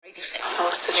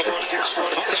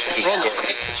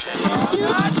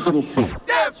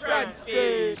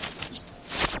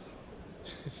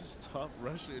Stop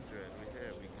rushing, Dread. We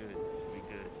here. We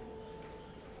good.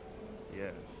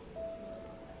 Yeah.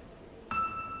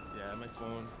 Yeah, I have my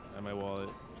phone, I have my wallet,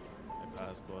 my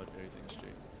passport, everything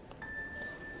straight.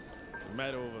 We might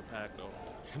have overpacked though,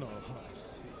 in all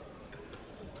honesty.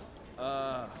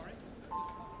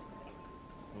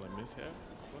 Will I miss hair? Of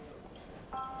course I miss hair.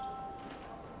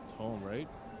 It's home, right?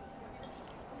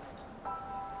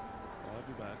 I'll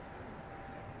be back.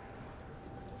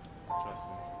 Trust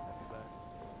me, I'll be back.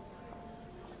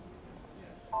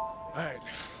 Alright,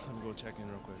 let me go check in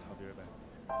real quick. I'll be right back.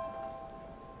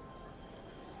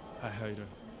 Hi, how you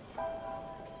doing?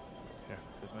 Here,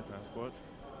 here's my passport.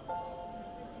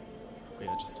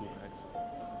 Yeah, just 2 bags.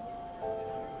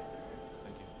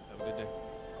 Thank you. Have a good day.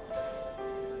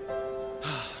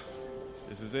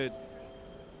 This is it.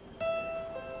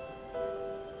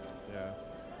 Yeah.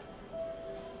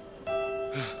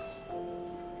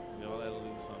 We all had to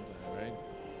leave sometime, right?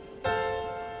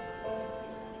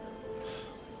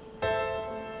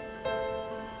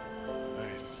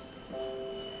 Alright.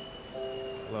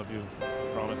 Love you. I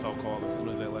promise I'll call as soon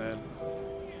as I land.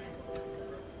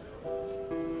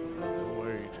 Don't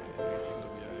worry, everything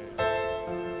will be alright.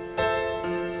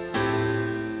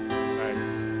 Alright,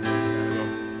 it's time to go.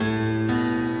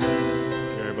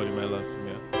 Give everybody my love from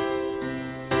you.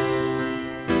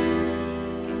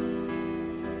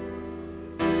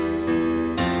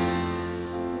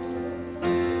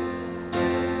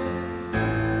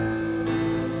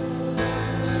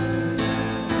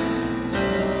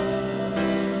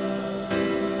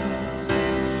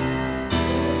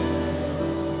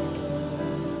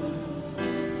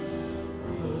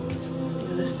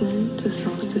 Listening to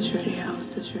Soulstice Radio.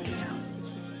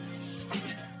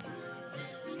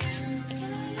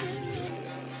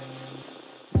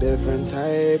 Different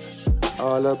type,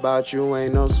 all about you,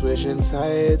 ain't no switching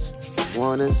sides.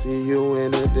 Wanna see you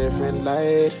in a different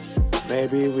light.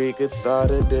 Maybe we could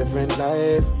start a different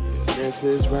life. This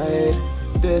is right,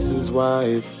 this is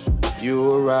wife.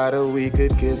 You a rider, we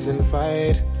could kiss and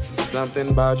fight. Something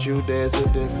about you, there's a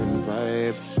different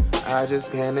vibe. I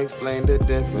just can't explain the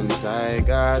difference. I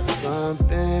got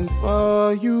something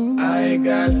for you. I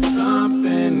got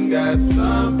something, got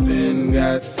something,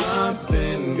 got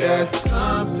something, got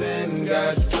something,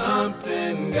 got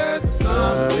something, got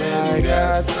something, I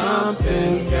got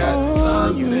something, got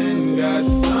something, got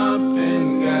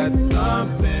something, got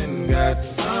something, got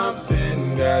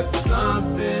something, got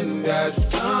something, got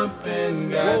something,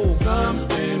 got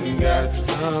something, got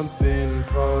something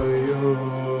for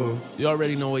you. You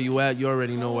already know where you at. You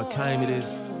already know what time it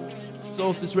is.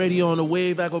 Soulstice Radio on the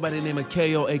wave. I go by the name of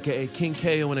KO, a.k.a. King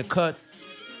KO in a cut.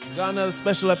 Got another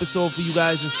special episode for you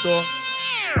guys in store.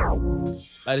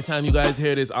 By the time you guys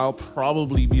hear this, I'll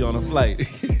probably be on a flight.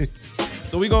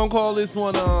 So we're going to call this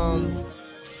one,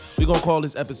 we're going to call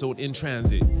this episode In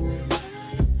Transit.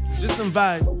 Just some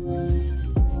vibes.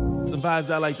 Some vibes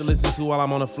I like to listen to while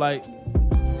I'm on a flight.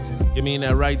 Get me in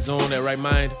that right zone, that right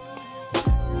mind.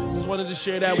 Just wanted to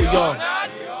share that with y'all.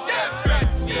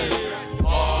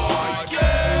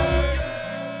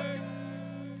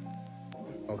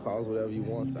 Calls whatever you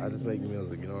want. I just make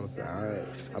music, you know what I'm saying?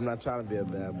 I'm not trying to be a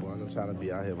bad boy. I'm not trying to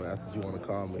be out here, but that's what you want to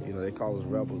call me. You know, they call us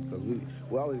rebels because we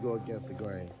always go against the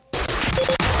grain.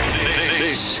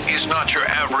 This is not your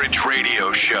average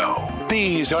radio show.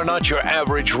 These are not your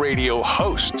average radio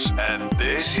hosts. And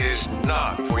this is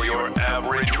not for your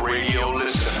average radio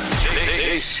listener.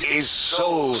 This is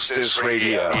Soulstice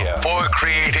Radio. For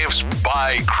creatives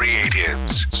by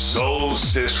creatives.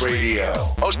 Soulstice Radio.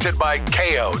 Hosted by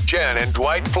KO, Jen, and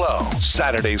Dwight Flo.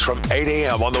 Saturdays from 8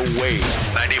 a.m. on the Wave.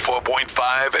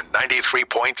 94.5 and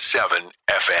 93.7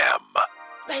 FM.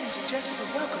 Ladies and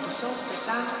gentlemen, welcome to Soulstice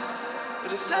Sounds. Where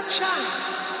the sun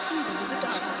shines, even in the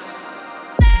darkness.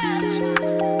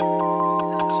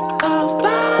 I'll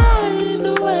find a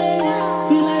way.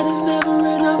 Feel like there's never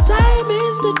enough time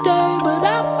in the day, but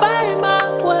I'll find my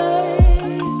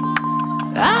way.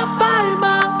 I'll find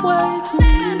my way to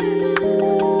you.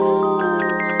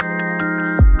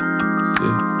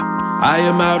 Yeah. I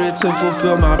am out here to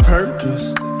fulfill my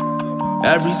purpose.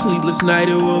 Every sleepless night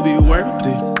it will be worth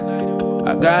it.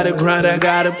 I gotta grind, I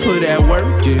gotta put that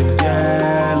work in.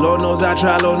 Yeah, Lord knows I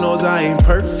try, Lord knows I ain't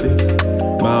perfect.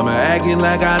 Mama acting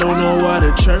like I don't know what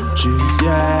a church is.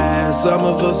 Yeah, some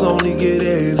of us only get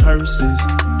it in hearses.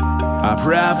 I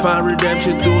pray I find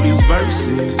redemption through these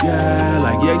verses. Yeah,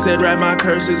 like Ye said, write my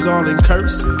curses all in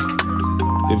cursive.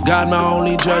 If God my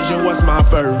only judge, then what's my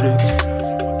verdict?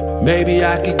 Maybe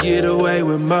I could get away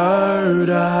with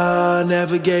murder.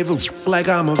 Never gave a like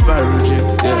I'm a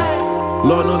virgin, yeah.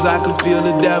 Lord knows I can feel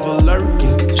the devil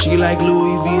lurking. She like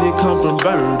Louis V that come from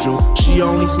Virgil. She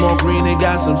only smoke green and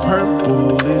got some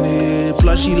purple in it.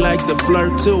 Plus she like to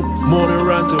flirt too. Morning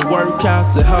runs and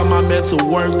workouts to help my mental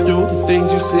work through the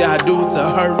things you say I do to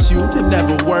hurt you. They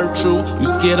never work true. You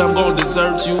scared I'm gonna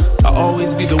desert you. I'll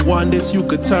always be the one that you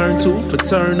could turn to for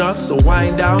turn ups or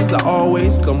wind downs. I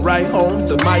always come right home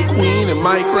to my queen and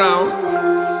my crown.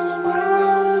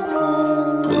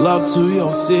 Love to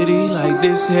your city, like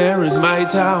this here is my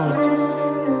town.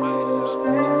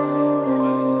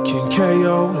 King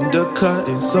KO and the cut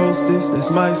and Soulstice,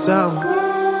 that's my sound.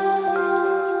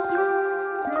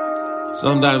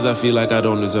 Sometimes I feel like I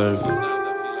don't deserve you,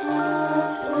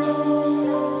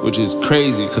 which is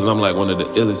crazy because I'm like one of the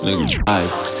illest niggas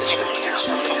alive.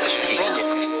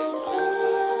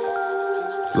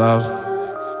 Love,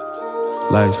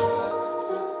 life,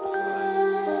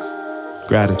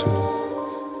 gratitude.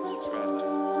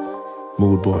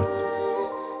 Mood board.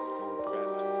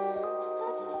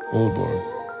 Mood board.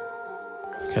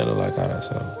 Kinda like how that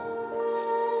sounds.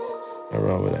 Nothing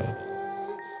wrong with that.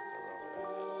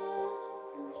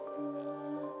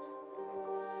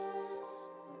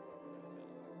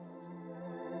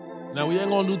 Now we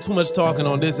ain't gonna do too much talking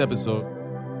on this episode.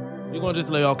 We're gonna just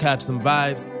let y'all catch some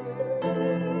vibes.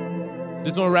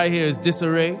 This one right here is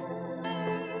Disarray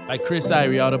by Chris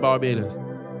Irie out of Barbados.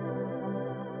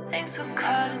 Thanks for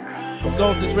calling me.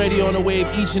 Soulstice Radio on the wave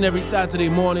each and every Saturday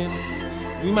morning.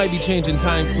 We might be changing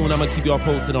time soon. I'm going to keep y'all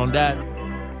posted on that.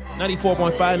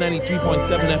 94.5,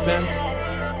 93.7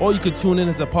 FM. Or you could tune in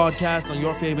as a podcast on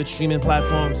your favorite streaming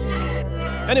platforms.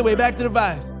 Anyway, back to the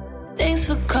vibes. Thanks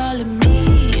for calling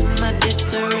me in my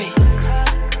disarray.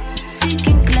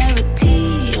 Seeking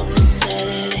clarity on a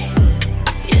Saturday.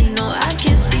 You know I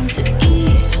can't seem to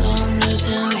eat, so I'm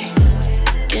losing weight.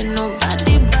 Get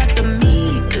nobody but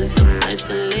me, cause I'm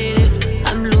isolated.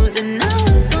 I'm losing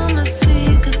hours on my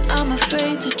sleep, cause I'm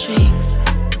afraid to dream.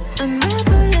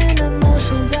 Ambivalent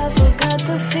emotions I forgot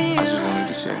to feel. I just wanted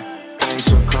to say, thanks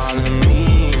for calling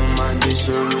me in my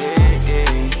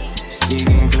disarray.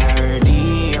 Seeking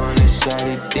clarity on a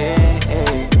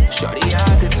Saturday. Shorty,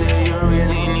 I could tell you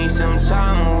really need some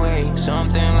time away.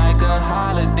 Something like a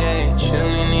holiday.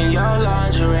 Chilling in your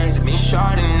lingerie. Sipping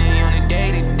Chardonnay on a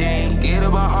day-to-day. Get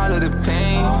about all of the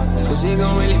pain, cause it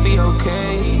gon' really be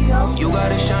okay. You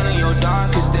gotta shine on your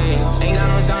darkest days. Ain't got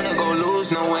no time to go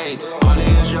lose no weight. All of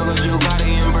your struggles you gotta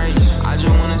embrace. I just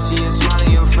wanna see a smile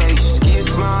on your face. Just keep a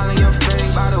smile on your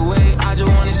face. By the way, I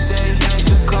just wanna say thanks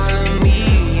for calling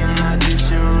me in my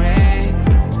disarray.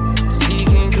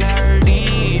 Seeking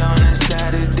clarity on a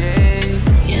Saturday.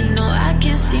 You know I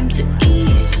can't seem to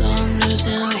eat, so I'm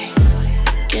losing weight.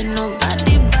 Get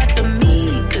nobody but me,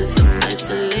 cause I'm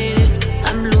isolated.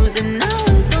 I'm losing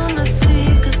hours on my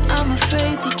sleep, cause I'm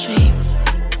afraid to dream.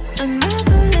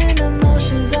 Ambivalent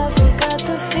emotions I forgot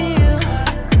to feel.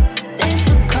 Thanks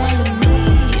for calling me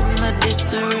in my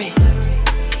disarray.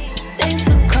 Thanks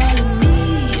for calling me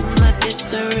in my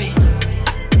disarray.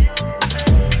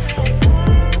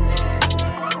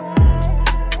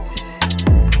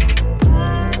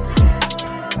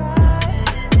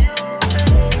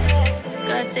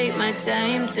 Gotta take my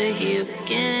time to heal.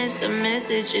 Can't answer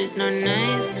messages, no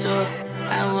nice, so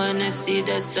I wanna see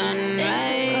the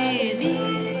sunrise.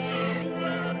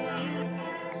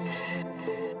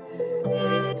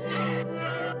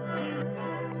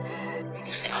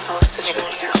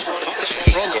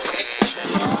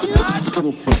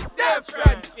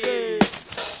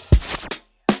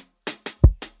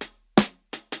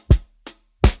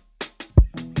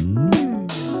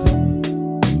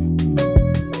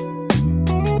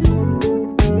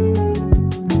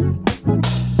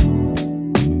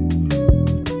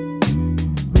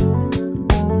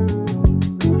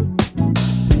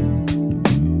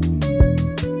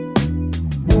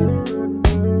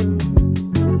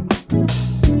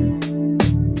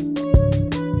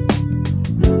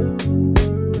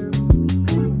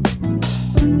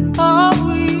 Are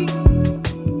we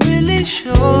really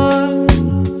sure?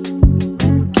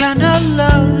 Kind of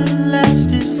love that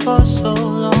lasted for so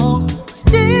long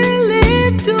still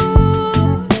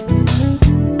endure?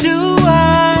 Do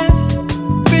I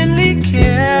really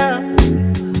care?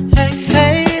 Hey,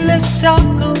 hey, let's talk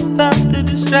about the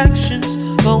distractions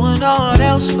going on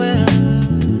elsewhere.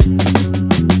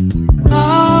 I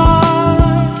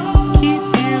keep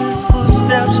hearing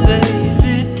footsteps,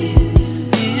 baby,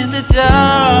 in the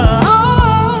dark.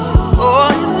 Oh,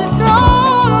 in the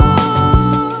dark.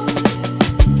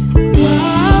 I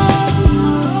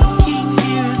keep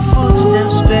hearing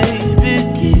footsteps, baby,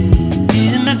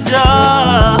 in the dark.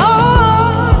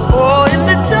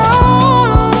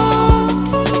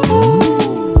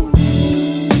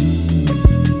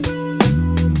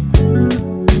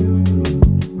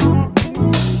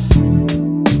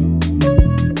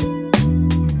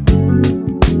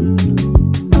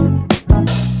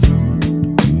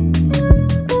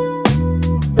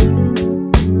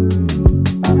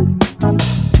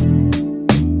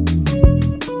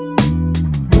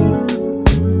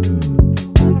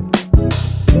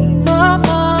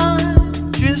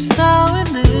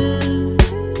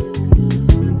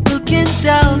 Walking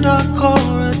down dark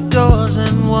corridors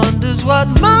and wonders what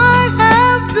might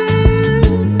have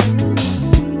been.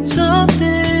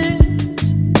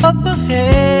 Something's up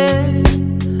ahead.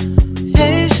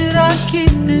 Hey, should I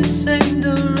keep this same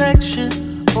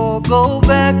direction or go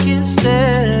back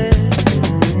instead?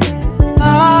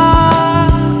 I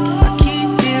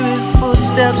keep hearing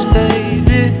footsteps,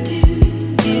 baby,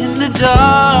 in the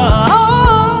dark.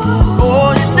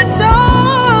 Oh, in the dark.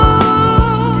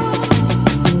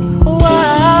 Oh,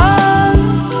 I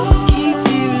keep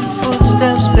hearing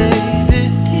footsteps, baby,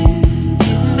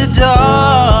 in the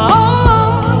dark.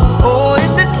 Oh,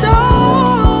 in the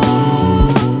dark.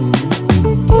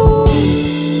 Ooh,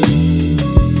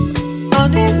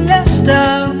 honey, let's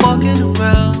stop walking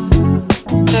around.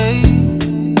 Hey,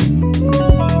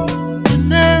 when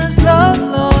there's love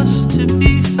lost to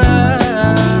be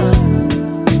found.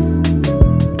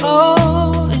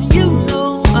 Oh, and you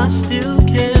know I still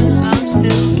care, I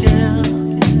still care.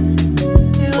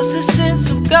 What's the sense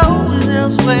of going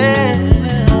elsewhere?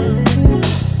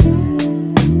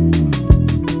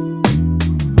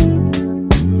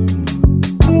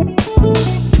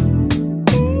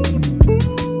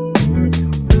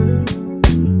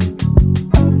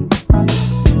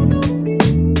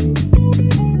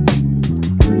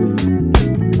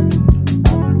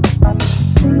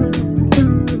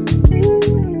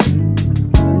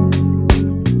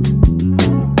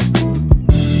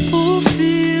 Who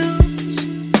feels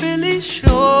really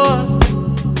sure?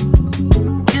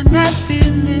 Can that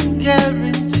feeling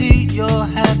guarantee your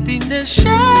happiness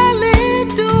shall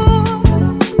endure?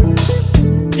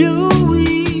 Do we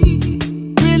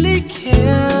really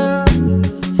care?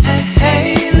 Hey,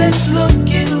 hey, let's look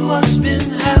at what's been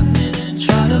happening and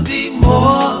try to be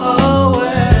more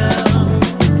aware.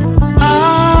 I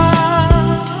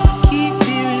keep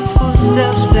hearing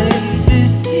footsteps, baby,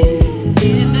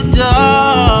 in the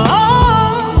dark.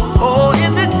 Oh,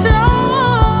 in the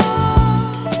dark.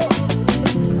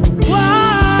 Why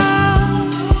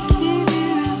keep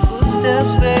hearing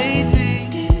footsteps, baby,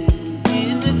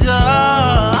 in the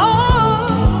dark?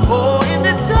 Oh, in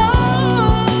the dark.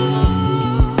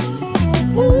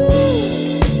 Ooh,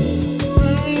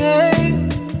 hey,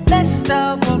 let's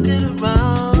stop walking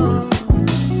around.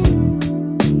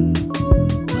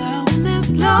 Well, when there's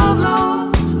love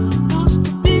lost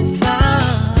to be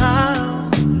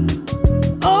found.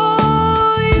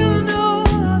 Oh, you know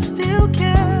I still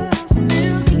care, I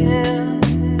still care.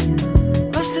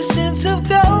 What's the sense of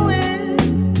going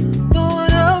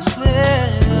elsewhere?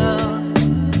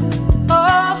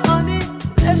 Oh, honey,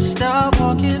 let's stop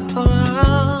walking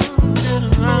around and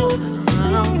around and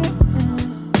around.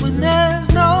 When there's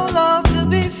no love to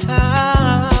be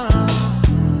found.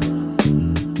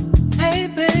 Hey,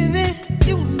 baby,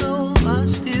 you know I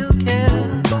still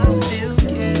care, I still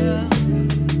care.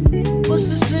 What's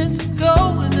the sense of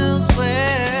going elsewhere?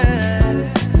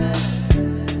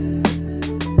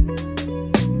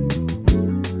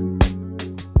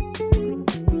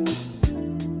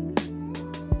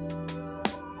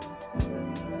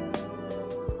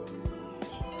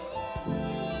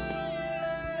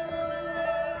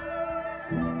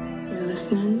 You're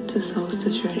listening to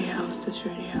Soulstice Radio. Soulstice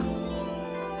Radio.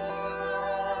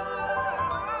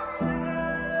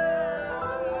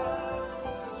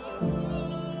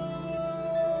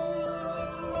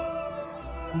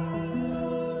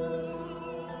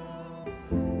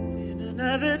 In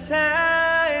another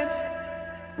time,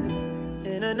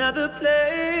 in another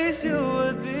place, you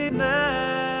would be mine.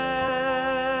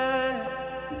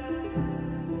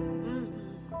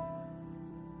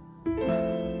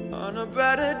 On a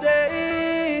brighter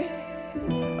day,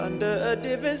 under a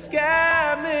different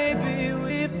sky, maybe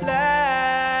we fly.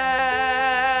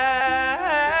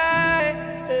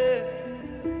 Yeah.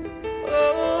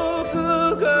 Oh,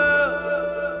 good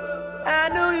girl, I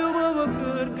know you were a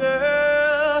good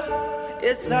girl.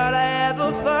 It's all I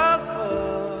ever fought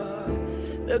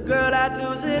for. The girl I'd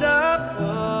lose it all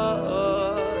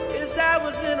for. Is I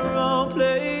was in the wrong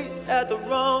place at the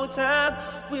wrong time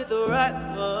with the right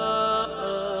one.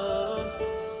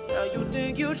 Now you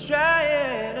think you're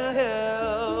trying to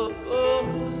help, oh,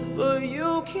 but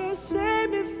you can't save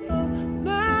me from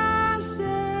myself.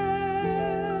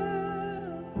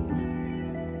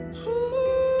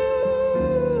 Ooh.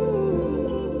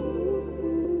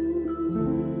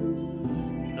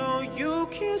 No, you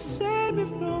can't save me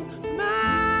from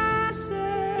myself.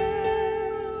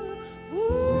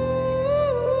 Ooh.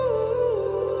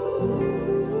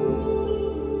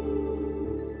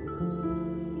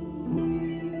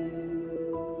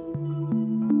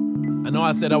 I know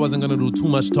I said I wasn't gonna do too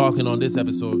much talking on this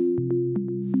episode,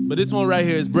 but this one right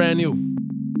here is brand new.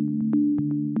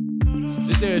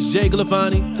 This There's Jay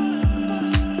Glavani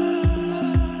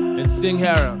and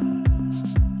Singhara.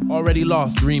 Already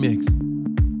Lost remix.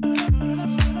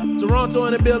 Toronto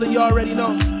in the building, you already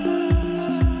know.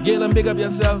 Galen, big up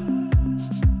yourself.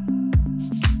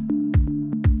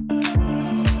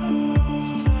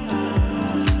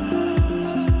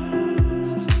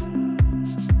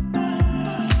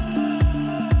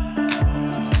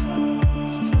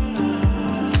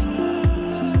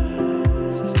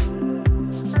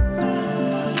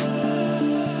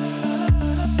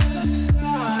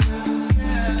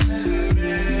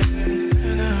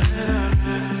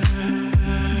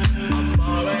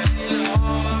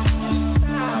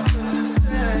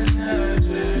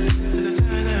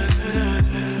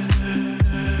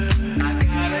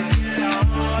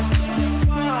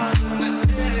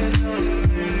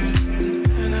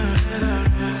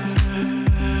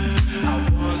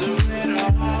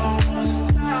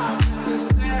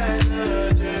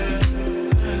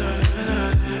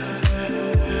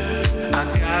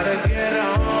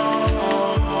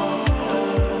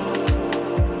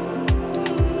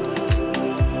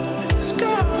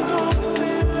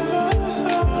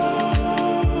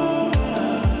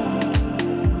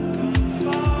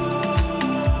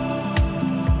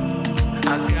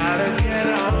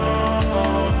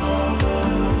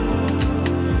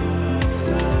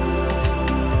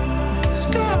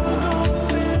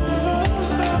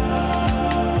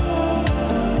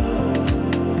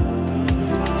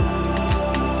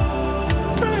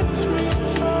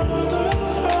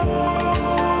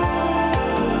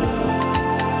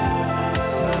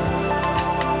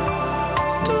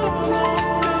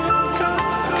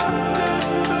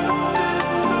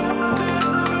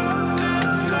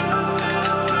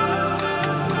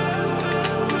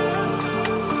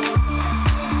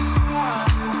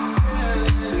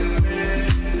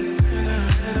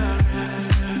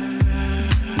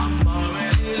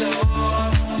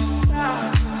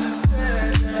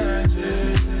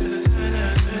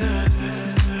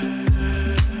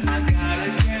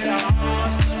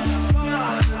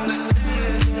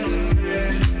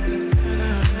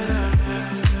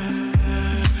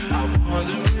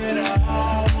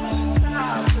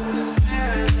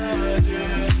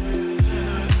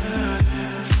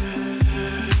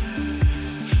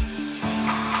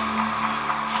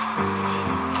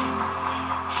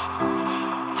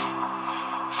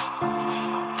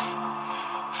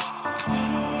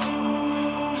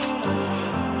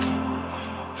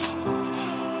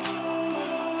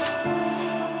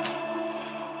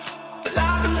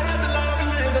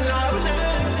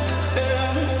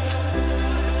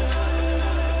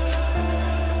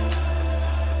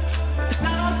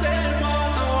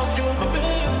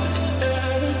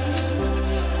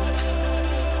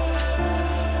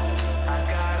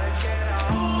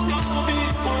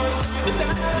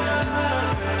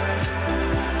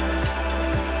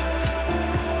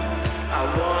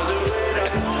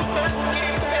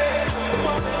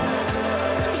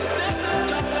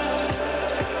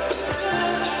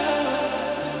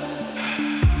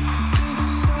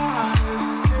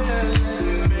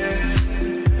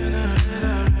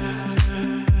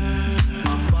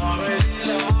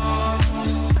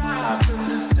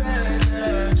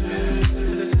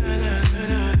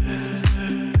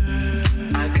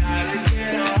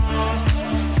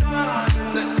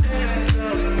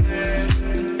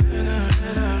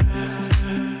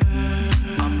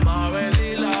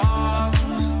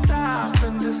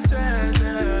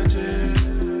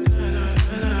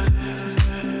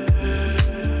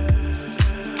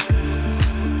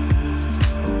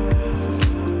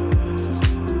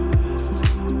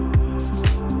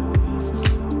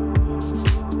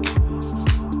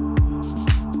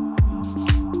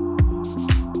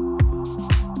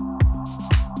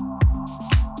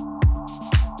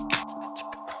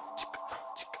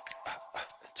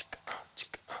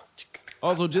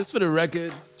 Also, just for the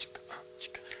record,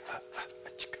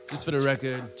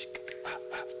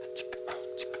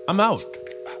 I'm out.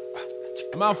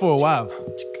 I'm out for a while.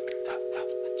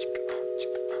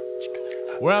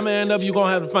 Where I'm gonna end up, you're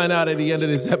gonna have to find out at the end of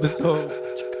this episode.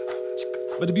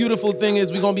 But the beautiful thing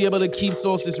is we're gonna be able to keep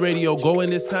Soulstice Radio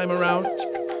going this time around.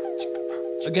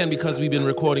 Again, because we've been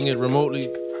recording it remotely,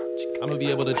 I'm gonna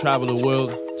be able to travel the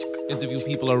world, interview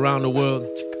people around the world,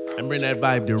 and bring that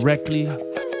vibe directly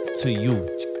to you.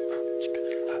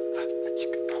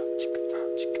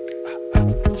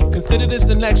 Consider this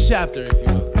the next chapter, if you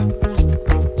will.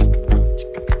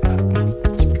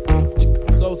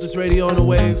 Soulstice Radio on the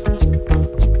wave.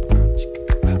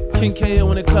 King KO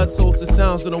when it cuts, Soulstice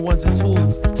sounds on the ones and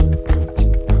twos.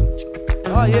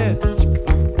 Oh yeah.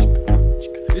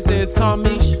 This is Tom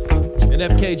Meech and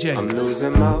FKJ. I'm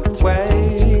losing my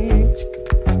way.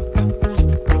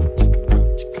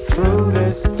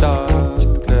 this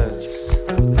darkness,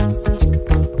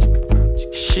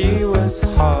 she was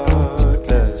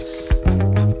heartless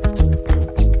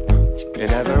in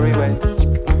every way.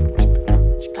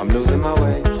 I'm losing my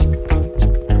way,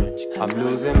 I'm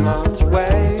losing my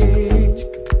way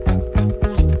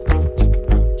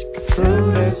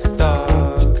through this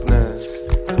darkness.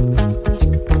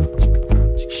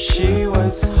 She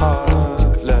was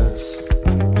heartless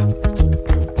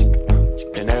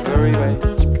in every way.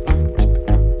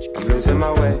 I'm losing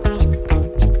my way.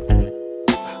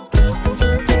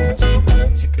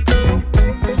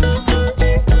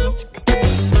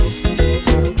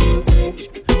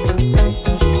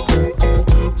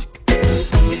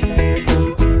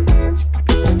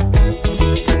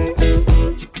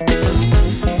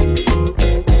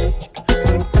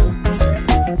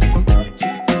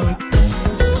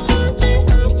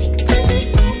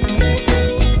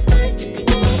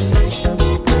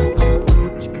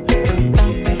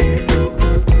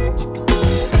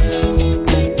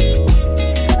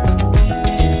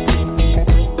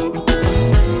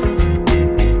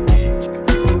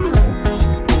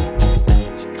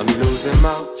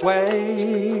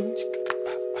 Way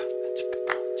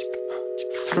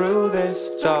through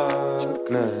this darkness.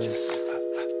 She was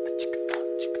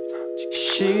heartless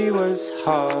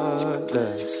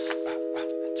in every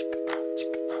way.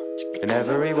 I'm losing my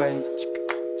way.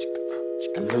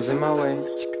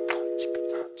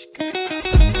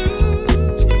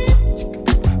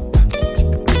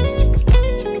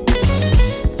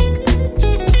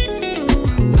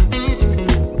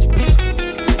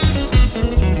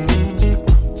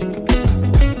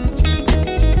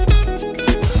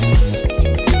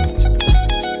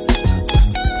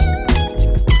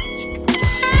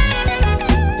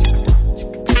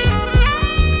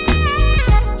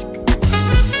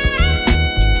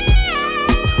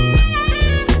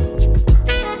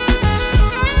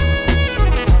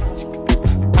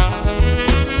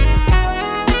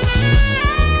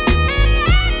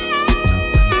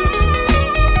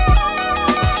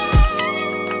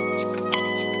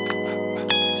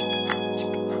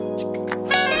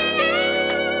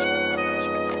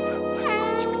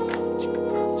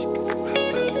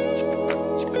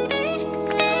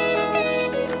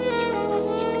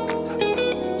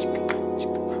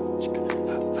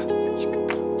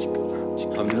 I'm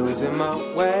losing my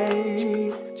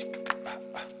way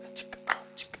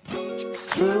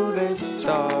through this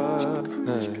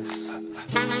darkness.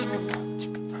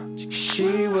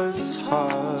 She was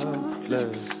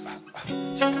heartless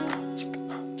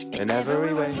in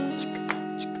every way.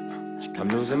 I'm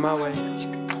losing my way.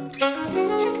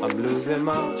 I'm losing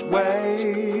my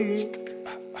way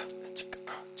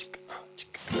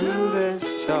through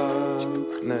this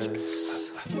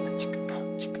darkness.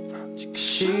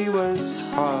 She was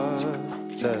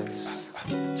heartless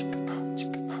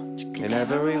in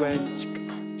every way.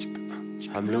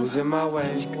 I'm losing my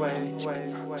way.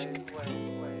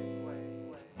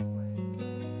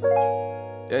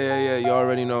 Yeah, you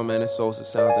already know, man. It's Soulstice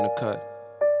Sounds in the cut.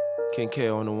 King K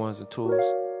on the ones and twos.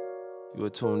 You are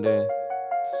tuned in to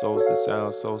Soulstice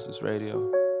Sounds, Soulstice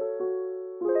Radio.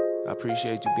 I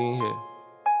appreciate you being here.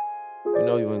 You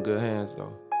know you in good hands,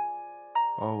 though.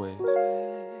 Always.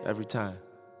 Every time.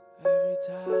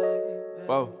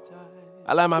 Whoa.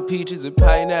 I like my peaches and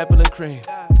pineapple and cream.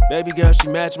 Baby girl, she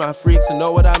match my freaks and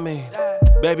know what I mean.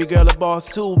 Baby girl, a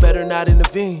boss too, better not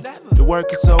intervene. The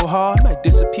work is so hard, might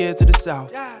disappear to the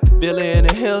south. Villa in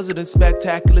the hills of the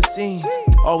spectacular scenes.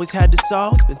 Always had the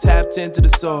sauce, been tapped into the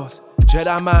sauce.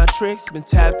 Jedi mind tricks, been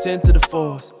tapped into the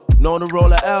force. Known to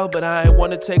roll a L, but I ain't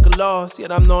wanna take a loss.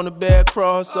 Yet I'm known to bear a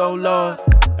cross, oh Lord.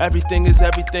 Everything is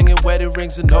everything and wedding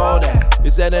rings and all that.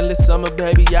 It's that endless summer,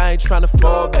 baby, I ain't tryna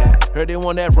fall back. Heard they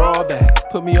want that raw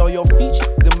back. Put me on your feature,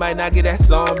 they might not get that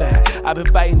song back. I've been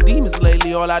fighting demons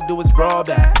lately, all I do is brawl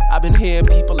back. I've been hearing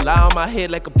people lie on my head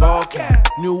like a ball cap.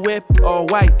 New whip, all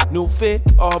white, new fit,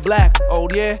 all black. Oh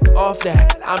yeah, off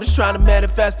that. I'm just trying to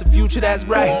manifest a future that's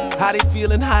bright. How they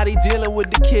feeling, how they dealing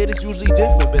with the kid is usually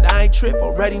different, but I ain't trip,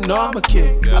 already know I'm a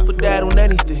kid. I put that on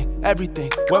anything, everything.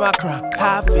 Where my crown,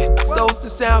 how I fit.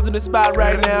 Soulstice Sounds in the spot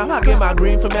right now. I get my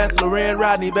green from Ansel Loren,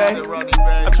 Rodney Bay.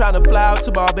 I'm trying to fly out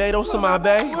to Barbados in my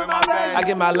bay. I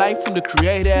get my life from the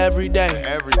creator every day.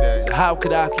 So how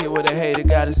could I care what a hater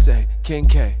gotta say? King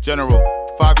K. General,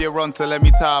 5-year run, so let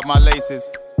me tie up my laces.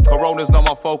 Corona's not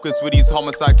my focus with these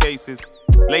homicide cases.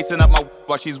 Lacing up my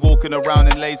while she's walking around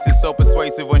in laces. So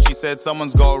persuasive when she said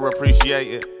someone's gotta appreciate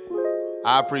it.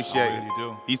 I appreciate it. You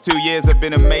do. These 2 years have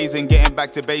been amazing, getting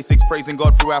back to basics, praising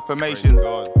God through affirmations.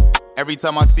 Every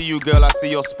time I see you, girl, I see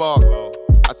your spark.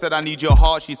 I said I need your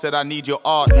heart, she said I need your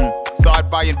art. Started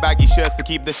buying baggy shirts to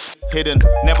keep the hidden.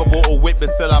 Never bought a whip, but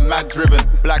still I'm mad driven.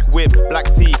 Black whip,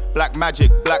 black tea, black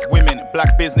magic, black women,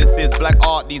 black businesses, black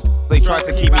art. These they try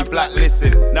to keep me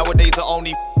blacklisted. Nowadays are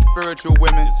only spiritual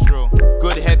women. It's true.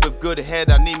 Good head with good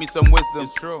head, I need me some wisdom.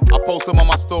 It's true. I post them on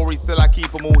my stories, still I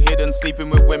keep them all hidden. Sleeping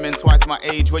with women twice my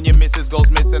age. When your missus goes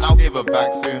missing, I'll give her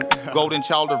back soon. Golden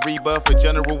child of rebirth, a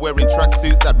general wearing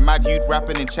tracksuits. That mad youth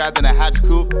rapping in Chad in a hatch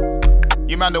coupe.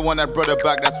 You man the one that brought her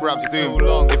back, that's rap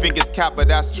soon. They think it's cap, but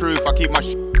that's truth. I keep my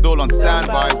all on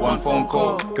standby, one phone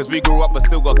call. Cause we grew up but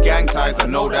still got gang ties, I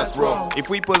know that's wrong. If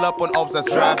we pull up on ops,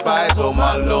 that's drive-bys, oh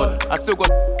my lord. I still got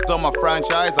on my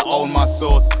franchise, I own my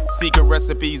source. Secret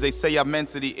recipes, they say I'm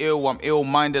mentally ill. I'm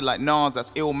ill-minded like Nas,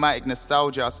 that's illmatic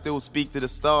nostalgia. I still speak to the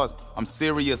stars, I'm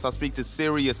serious. I speak to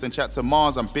Sirius and chat to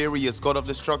Mars, I'm Beerus. God of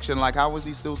destruction, like how is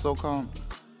he still so calm?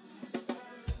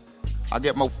 I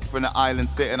get my from the island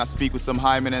sitting, I speak with some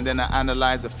hymen and then I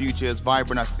analyze the future as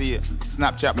vibrant, I see it.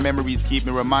 Snapchat memories keep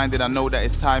me reminded, I know that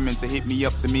it's timing to hit me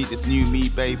up to meet this new me,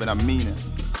 babe, and I mean it.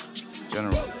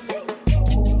 General.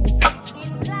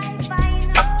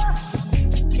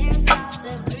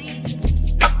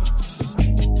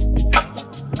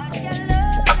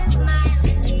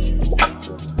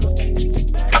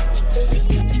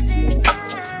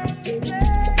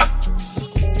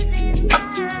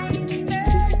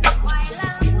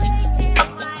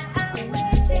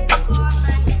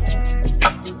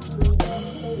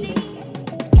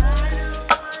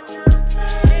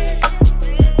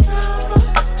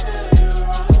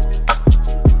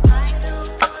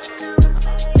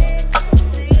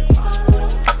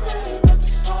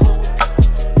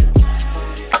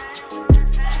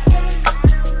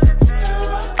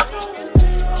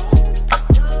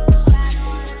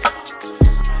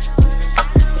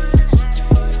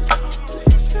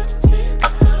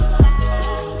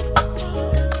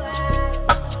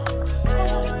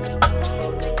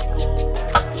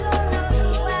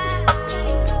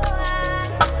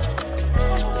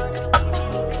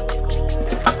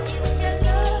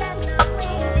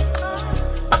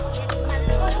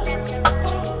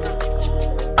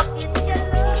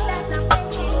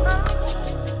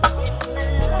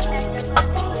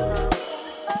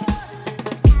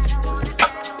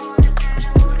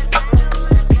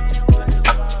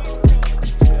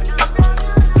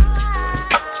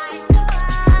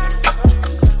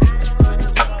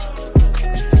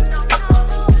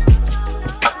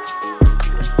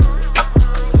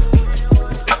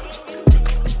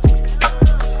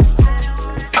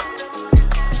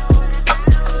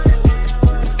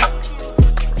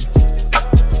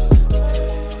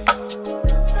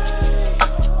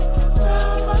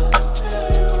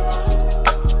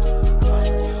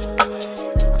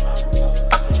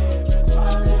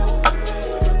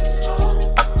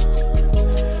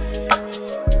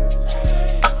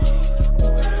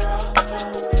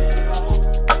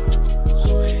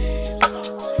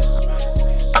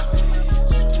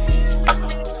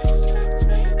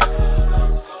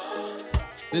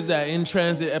 This is that In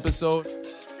Transit episode.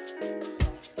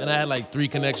 And I had like 3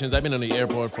 connections. I've been on the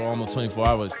airport for almost 24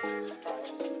 hours.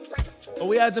 But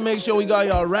we had to make sure we got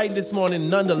y'all right this morning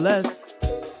nonetheless.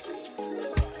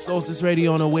 Soulstice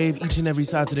Radio on a wave each and every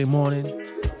Saturday morning.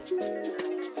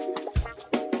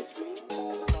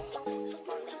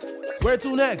 Where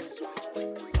to next?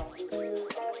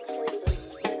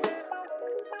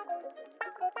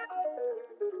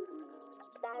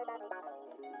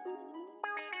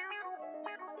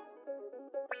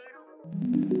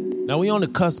 Now we on the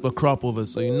cusp of crop over,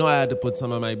 so you know I had to put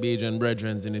some of my Bajan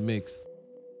brethrens in the mix.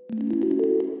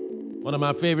 One of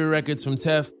my favorite records from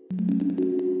Tef.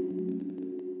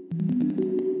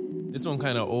 This one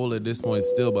kind of old at this point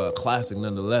still, but a classic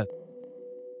nonetheless.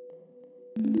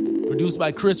 Produced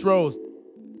by Chris Rose.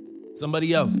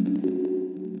 Somebody else.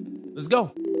 Let's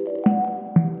go.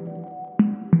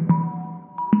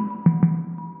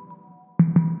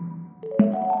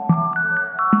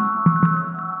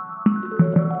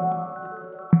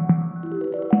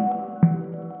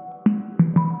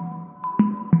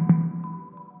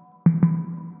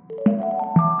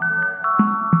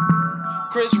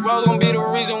 Chris Rose gon' be the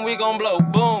reason we gon' blow,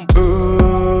 boom.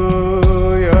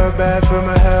 Ooh, you're bad for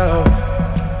my health.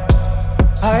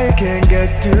 I can't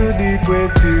get too deep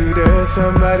with you, there's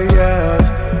somebody else.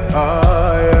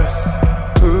 Oh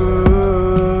yeah.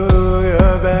 Ooh,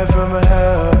 you're bad for my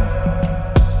health.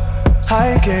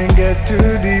 I can't get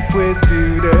too deep with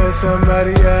you, there's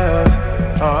somebody else.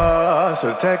 Oh,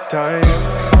 so take time.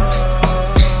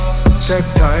 Take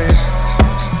time.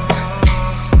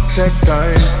 Take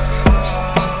time.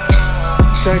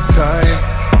 Take time,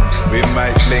 we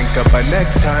might link up a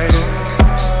next time,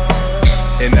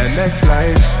 in the next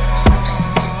life.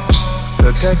 so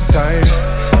take time.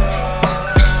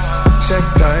 Take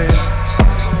time.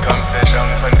 Come sit down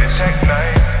on the tech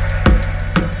line.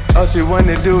 All she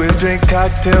wanna do is drink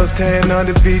cocktails, tan on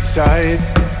the beachside.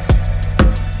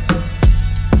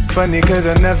 Funny cause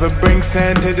I never bring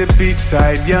sand to the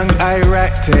beachside. Young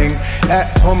Iraq ting.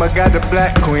 At home I got a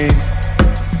black queen.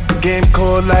 Game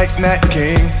cold like Nat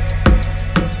King.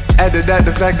 Added that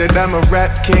the fact that I'm a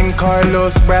rap king.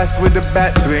 Carlos brass with the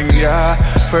bat swing, yeah.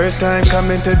 First time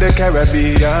coming to the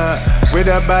Caribbean. With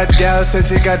a bad gal, said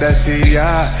she gotta see,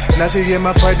 yeah. Now she in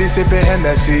my party sipping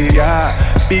Hennessy, yeah.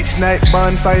 Beach night,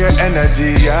 bonfire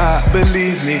energy, yeah.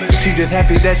 Believe me, she just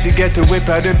happy that she get to whip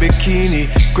out her bikini.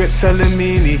 Grip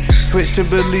Fellamini, switch to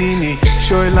Bellini.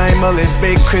 Shoreline mullins,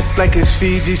 baked crisp like it's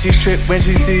Fiji. She tripped when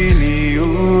she see me.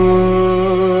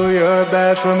 Ooh, you're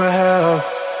bad for my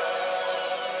health.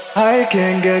 I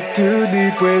can't get too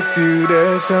deep with you,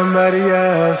 there's somebody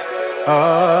else.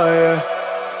 Oh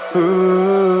yeah.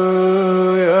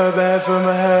 Ooh, you're bad for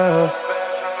my health.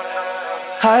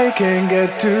 I can't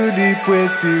get too deep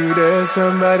with you, there's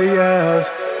somebody else.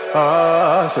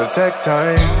 Oh, so take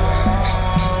time.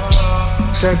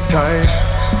 Take time.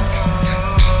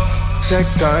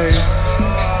 Take time.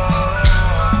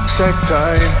 Take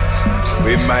time.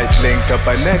 We might link up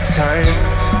a next time.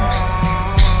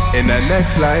 In the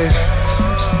next life.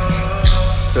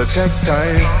 So take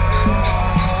time.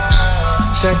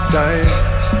 Take time.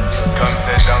 Come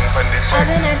sit down on the tech. I've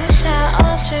been acting shy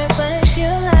all trip, but it's you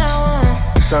that I want.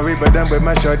 Sorry, but I'm with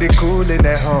my shorty coolin'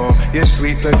 at home. You're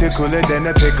sweet, plus you're cooler than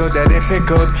a pickle that ain't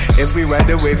pickled. If we ride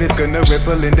the wave, it's gonna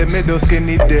ripple in the middle.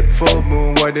 Skinny dip, full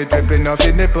moon, water dripping off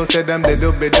your nipples. Said I'm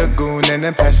little bit of goon and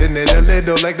I'm passionate a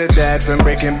little. Like the dad from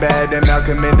Breaking Bad and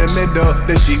Malcolm in the middle.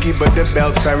 The cheeky but the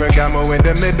belts, Ferragamo in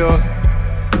the middle.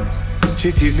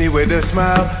 She teased me with a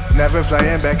smile. Never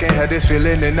flying back, ain't had this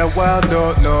feeling in a while.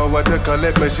 Don't know what to call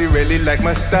it, but she really like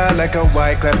my style. Like a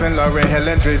Wyclef and Lauren,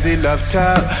 Helen, Drizzy, love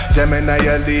child. Gemini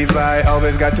or Levi,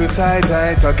 always got two sides.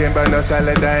 I ain't talking about no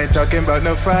salad, I ain't talking about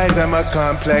no fries. I'm a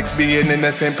complex being in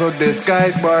a simple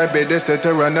disguise. Barbados to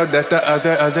Toronto, that's the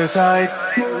other side.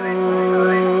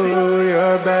 Ooh,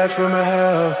 you're bad for my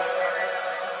health.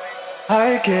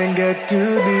 I can't get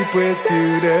too deep with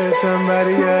you, there's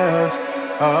somebody else.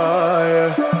 Oh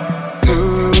yeah.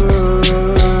 Ooh,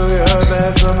 you're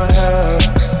bad for my health.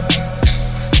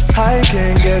 I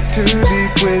can't get too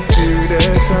deep with you,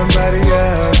 there's somebody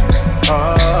else.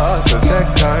 Oh, so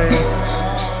take time.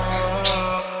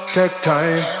 Take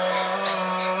time.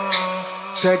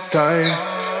 Take time.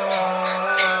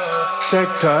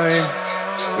 Take time.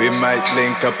 We might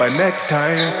link up a next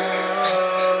time.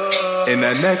 In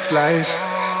the next life.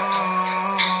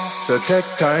 So take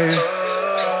time.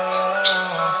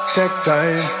 Take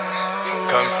time.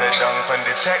 Come sit down on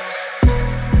the tech.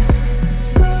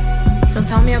 So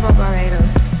tell me about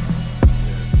Barbados.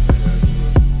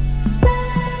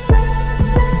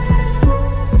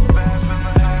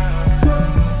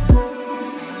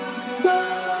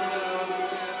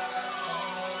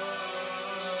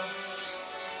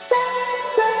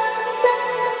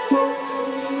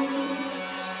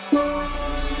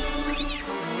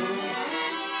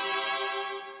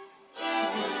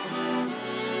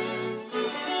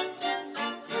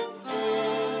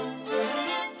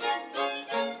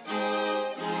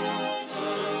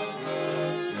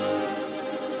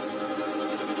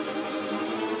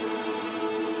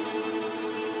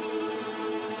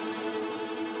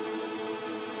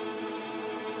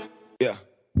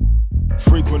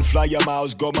 Frequent flyer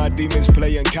miles, got my demons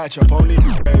playing catch up. Only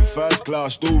in first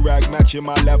class, do rag matching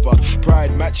my leather.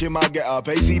 Pride matching my get up.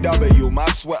 ACW, my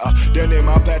sweater. Denim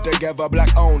my pair together,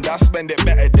 black owned. I spend it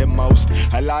better than most.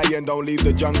 A lion don't leave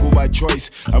the jungle by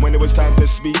choice. And when it was time to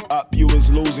speak up, you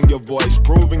was losing your voice.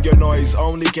 Proving your noise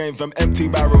only came from empty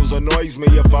barrels. Annoys me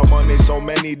if I'm honest. So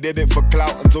many did it for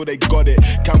clout until they got it.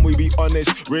 Can we be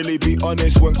honest? Really be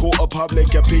honest? When caught a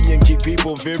public opinion, keep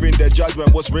people fearing their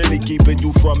judgment. What's really keeping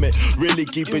you from it? Really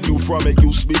keeping you from it.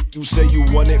 You speak, you say you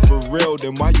want it for real.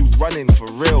 Then why you running for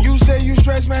real? You say you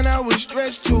stressed, man, I was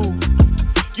stressed too.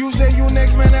 You say you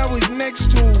next, man, I was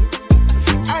next too.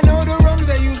 I know the wrongs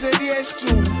that you said yes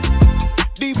to.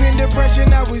 Deep in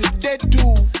depression, I was dead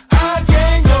too. I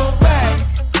can't go back.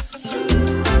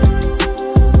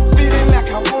 Feeling like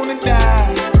I wanna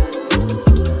die.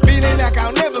 Feeling like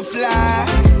I'll never fly.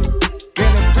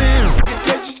 Can I feel the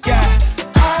touch the sky?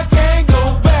 I can't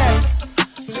go back.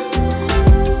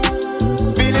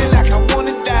 Feeling like I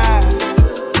wanna die.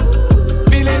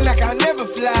 Feeling like I'll never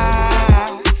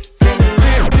fly. Can I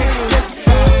feel the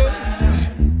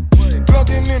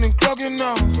clocking in and clocking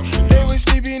out. They were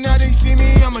sleeping, now they see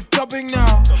me, I'm a topic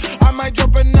now. I might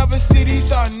drop another city,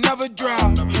 start another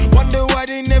drought. Wonder why why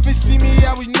they never see me,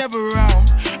 I was never around.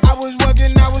 I was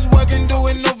working,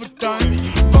 doing overtime.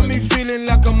 Got me feeling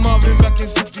like I'm Marvin back in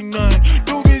 69.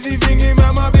 Too busy thinking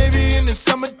about my baby in the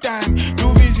summertime.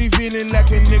 Too busy feeling like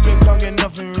a nigga can't get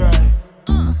nothing right.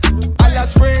 I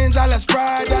lost friends, I lost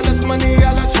pride, I lost money,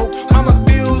 I lost hope. Mama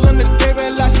bills on the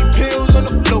table, I see pills on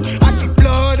the floor. I see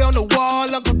blood on the wall,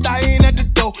 Uncle dying at the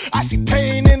door. I see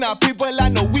pain in our people, I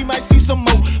know we might see some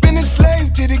more. Been a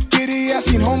slave to the kitty, I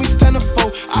seen homies turn to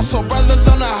foe. I saw brothers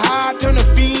on the high, turn to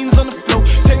fiends on the floor.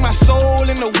 Take my soul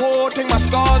in the war, take my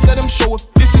scars, let them show.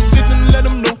 If this is it, then let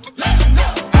them know.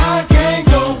 I can't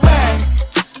go back.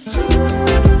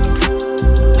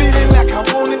 Feeling like I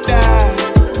wanna die.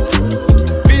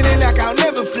 Feeling like I'll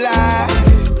never fly.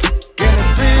 Get a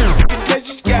feel, touch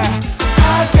the sky.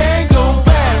 I can't go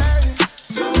back.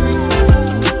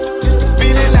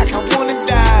 Feeling like I wanna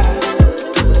die.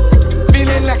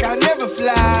 Feeling like I'll never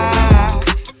fly.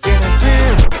 Get a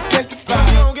feel, testify.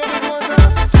 You don't get this one time?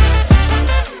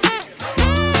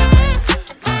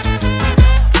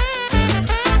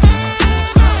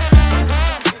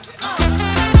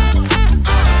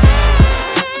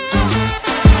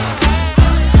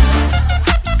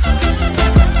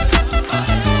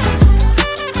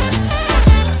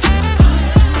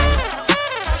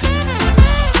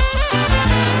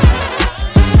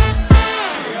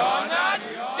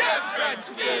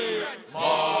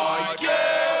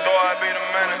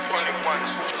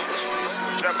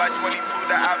 By 22,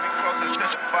 that I'll be closer to the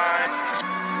fine.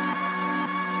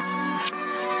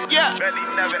 Yeah. Belly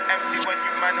never empty when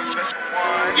you manifest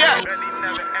one. Yeah. Belly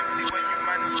never empty when you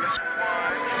manifest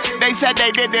one. They said they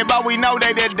did it, but we know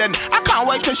they didn't. I can't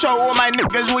wait to show all my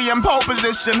niggas we in pole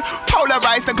position.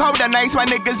 Polarized and colder nights, my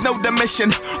niggas know the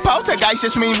mission. Poltergeist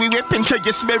just mean we whip into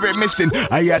your spirit missing.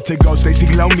 I had to ghost, they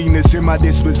see loneliness in my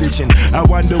disposition. I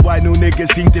wonder why new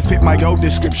niggas seem to fit my old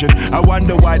description. I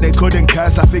wonder why they couldn't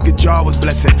curse, I figured Jah was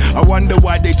blessing. I wonder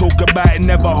why they talk about it,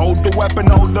 never hold the weapon,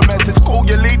 hold the message. Call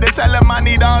your leader, tell him I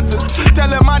need answers. Tell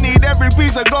him I need every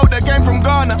piece of gold that came from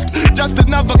Ghana. Just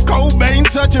another Cobain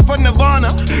searching for Nirvana.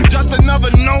 Just another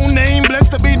no name,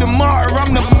 blessed to be the martyr.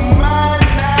 I'm the man now.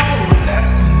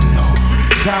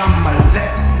 Time I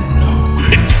let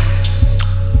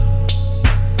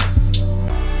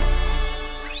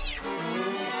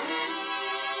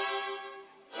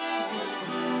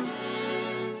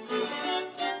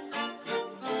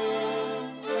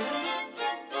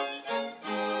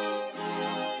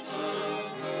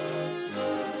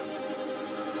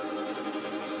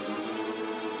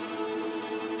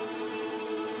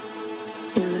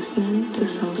You're listening to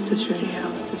Soulstice Radio.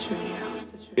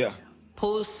 Yeah.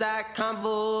 Poolside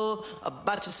convo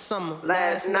about your summer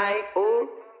last night. Ooh,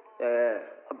 yeah.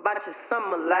 About your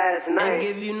summer last night. Ain't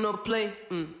give you no play.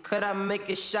 Could I make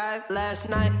it shy last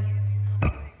night?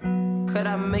 Could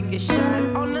I make it shy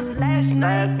on the last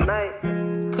night?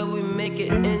 Could we make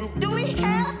it in? Do we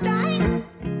have time?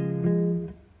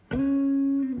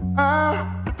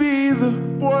 I'll be the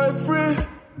boyfriend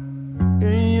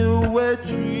in your wet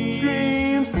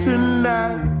dreams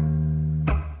tonight.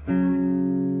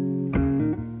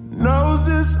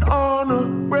 Noses on a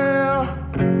rail,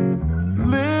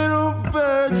 little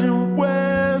virgin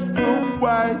wears the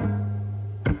white.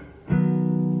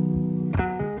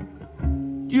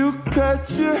 You cut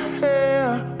your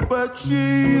hair, but you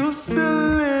used to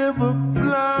live a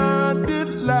blinded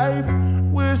life.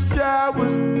 Wish I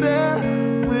was there,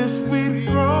 wish we'd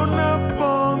grown up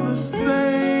on the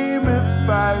same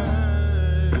advice,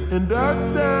 and our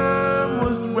time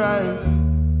was right.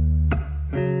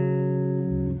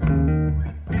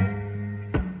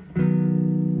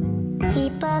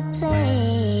 Keep a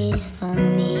place for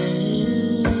me,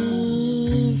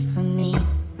 for me.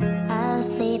 I'll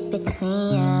sleep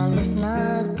between you, there's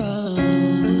nothing,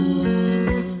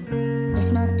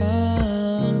 there's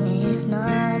nothing, there's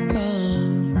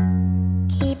nothing.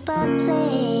 Keep a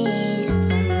place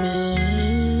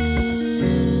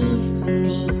for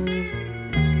me.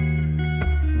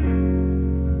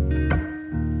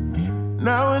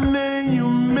 Now and then you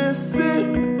miss it,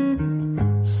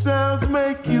 sounds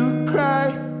make you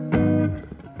cry.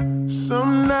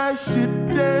 Some nights you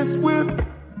dance with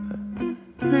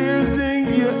tears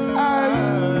in your eyes.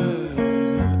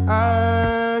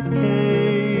 I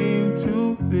came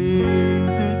to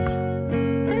visit,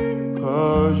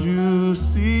 'cause you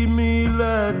see me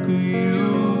like a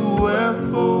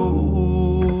UFO.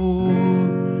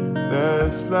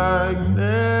 That's like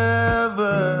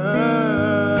never.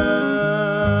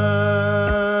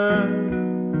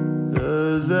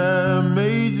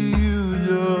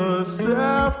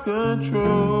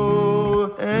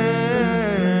 Control,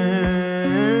 and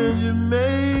you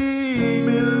made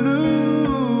me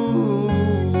lose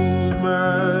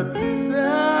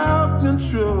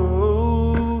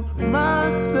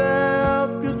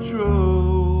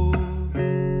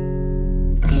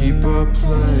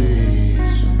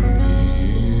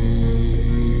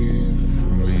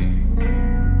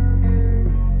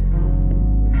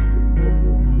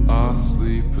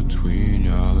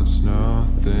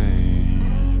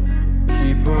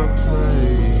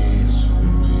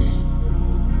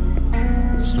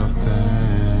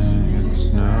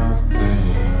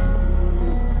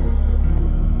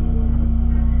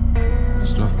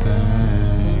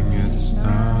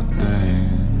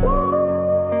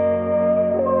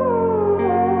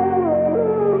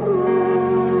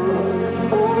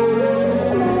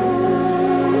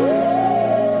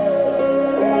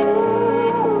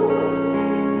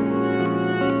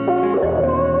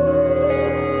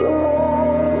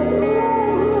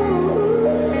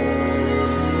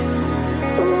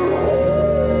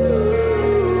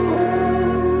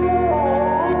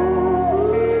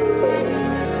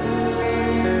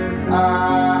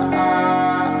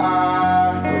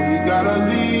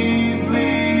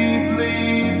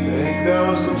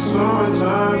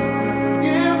time.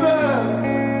 Give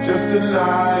up just a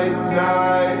night.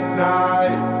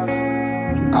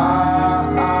 I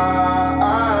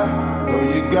know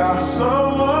you got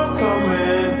someone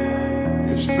coming.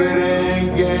 You're spitting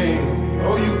game.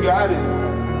 Oh, you got it.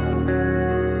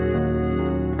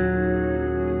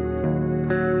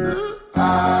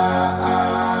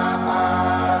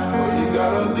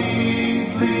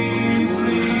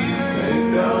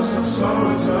 Some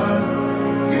summertime,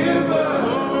 give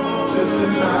up just a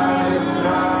night.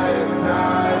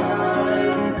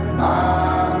 I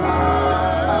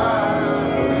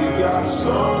know you got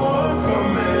someone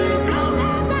coming,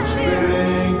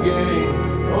 spitting game.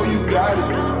 Oh, you got it.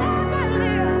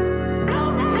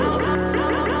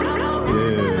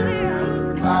 Yeah.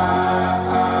 I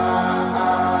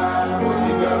know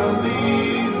you gotta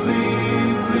leave.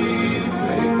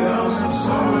 Take down some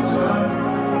summertime.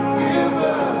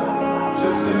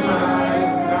 Just a night.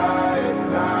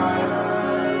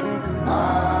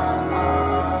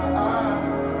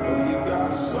 Know you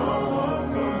got someone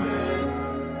coming,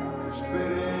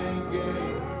 spitting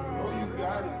game. Oh, you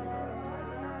got it.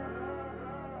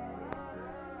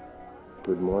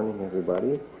 Good morning,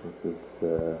 everybody. This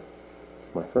is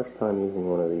my first time using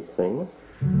one of these things.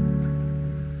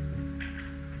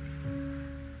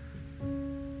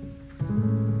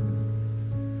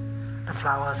 The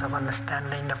flowers of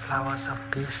understanding, the flowers of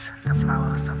peace, the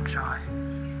flowers of joy.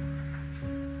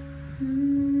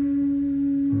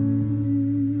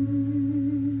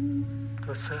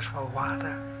 To search for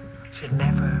water, she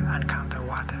never encountered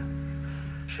water.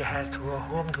 She has to go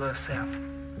home to herself.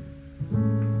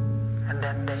 And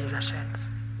then there is a chance.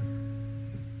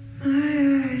 My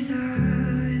eyes are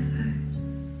rivers,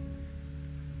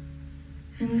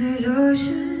 and there's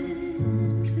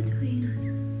oceans between us.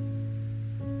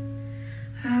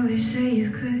 I wish that you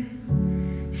could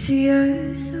see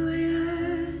us the way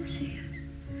I see us.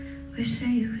 Wish that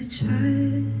you could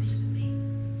trust me.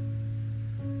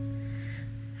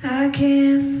 I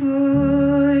can't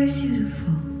force you to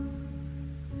fall.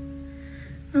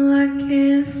 No, I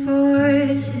can't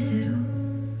force this at all.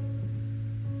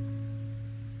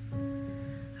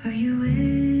 Are you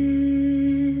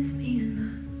with me or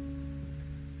not?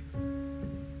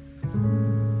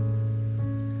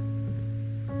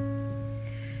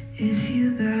 If you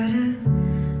gotta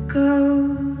go,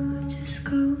 just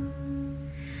go.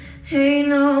 Ain't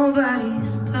nobody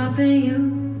stopping you.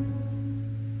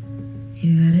 You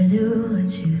gotta do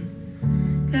what you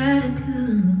gotta do.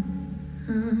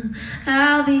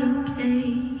 I'll be okay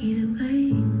either way.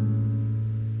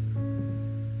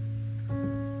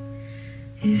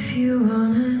 If you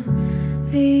wanna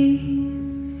leave,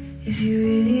 if you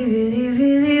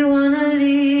really wanna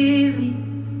leave me,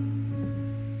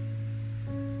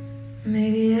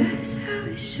 maybe that's how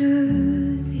it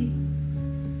should be.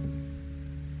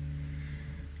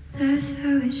 That's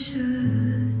how it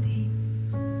should be.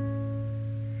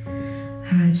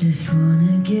 I just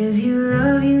wanna give you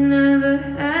love you never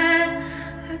had.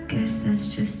 I guess that's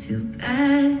just too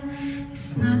bad.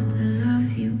 It's not the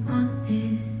love you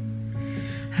wanted.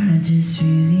 I just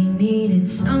really needed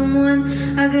someone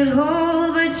I could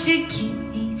hold, but you keep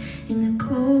me in the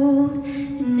cold.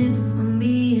 And if I'm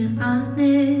being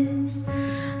honest,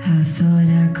 I thought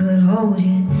I could hold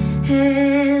your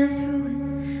hand through it.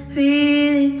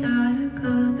 Really thought I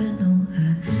could, but no, I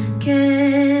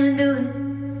can't do it.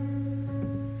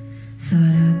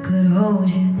 Thought I could hold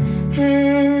your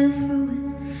hand through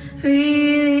it.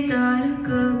 Really thought I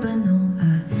could, but no, I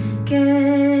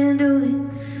can't do it.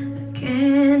 I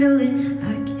can't do it.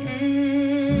 I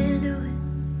can't do it.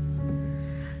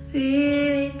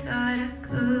 Really thought I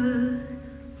could.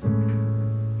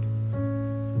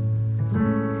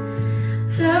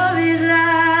 Love is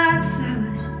like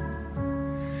flowers.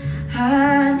 I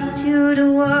need you to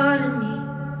water me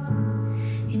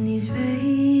in these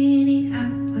rainy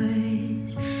hours.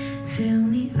 Fill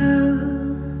me up.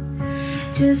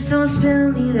 Just don't spill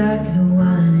me like the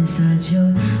wine inside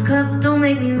your cup. Don't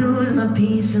make me lose my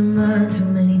peace of mind. Too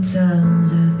many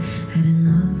times I've had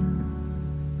enough.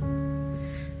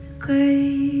 The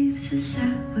grapes are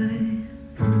sour.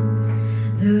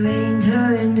 The rain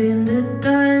turned into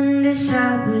thunder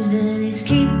showers, and it's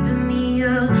keeping me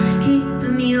up,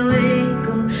 keeping me awake.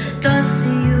 Oh, thoughts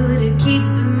of you to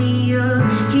keeping me up,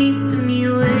 keeping me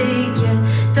awake. Yeah,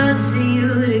 thoughts of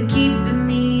you to keeping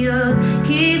me up,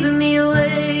 keeping me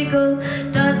awake. Oh,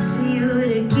 thoughts of you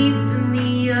to keeping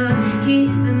me up,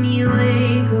 keeping me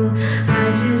awake. Oh,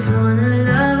 I just wanna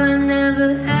love I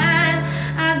never had.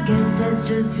 I guess that's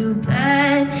just too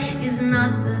bad. It's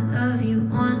not the love you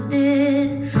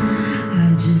wanted.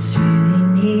 I just really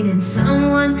needed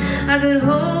someone I could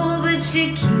hold, but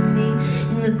you keep me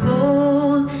in the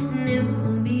cold. And if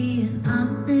I'm being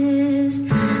honest,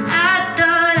 I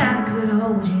thought I could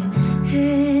hold your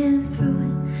hand through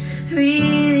it.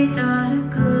 Really thought I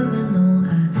could, but no,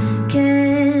 I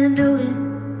can't do it.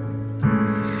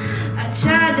 I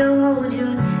tried to hold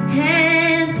your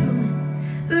hand through it.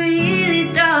 Really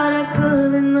thought I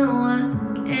could, but no, I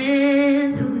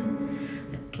can't do it.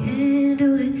 I can't do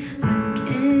it. I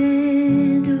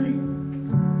can't do it.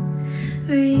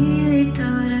 Really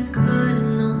thought I could,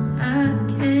 and no, I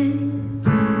can't.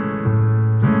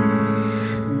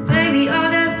 Baby, all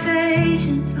that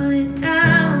patience, all that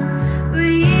time.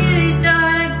 Really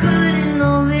thought I couldn't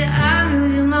know it. I'm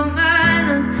losing my mind.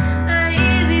 I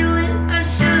leave you when I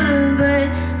should, but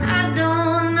I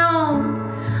don't know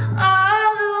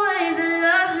all the ways that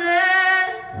love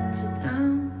let you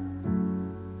down.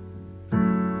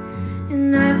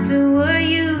 And after what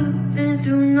you've been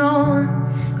through, no one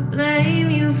could blame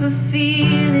you for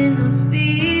feeling those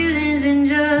feelings and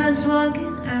just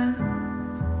walking out.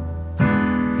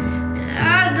 And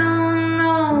I don't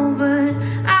know, but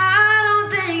I don't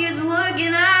think it's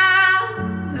working out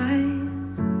right.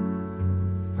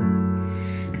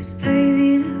 'Cause baby,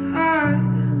 the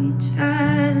harder we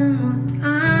try, the more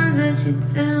times that you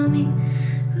tell me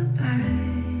goodbye.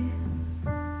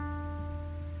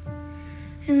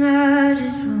 And I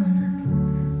just wanna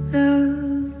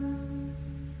love,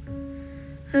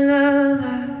 a love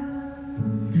I've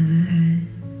never had.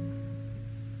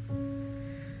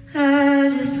 I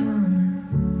just wanna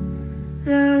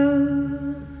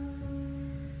love,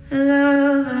 a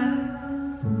love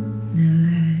I've never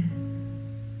had.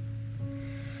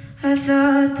 I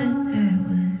thought that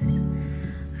was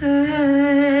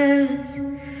us.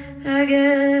 I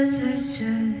guess that's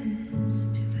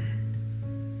just too bad.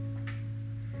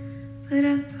 But I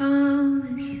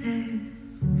promise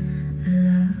there's a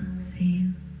love for you,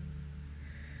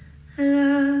 a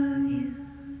love you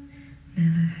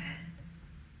never had.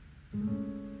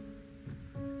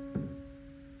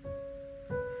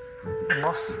 The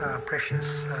most precious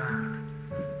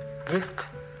gift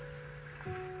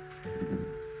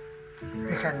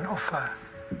we can offer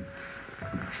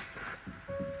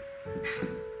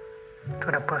to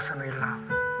the person we love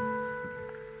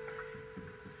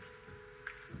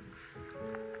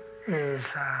is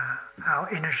our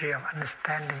energy of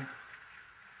understanding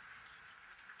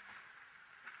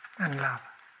and love.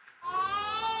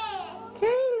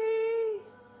 Kaylee!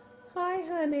 Hi,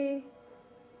 honey.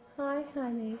 Hi,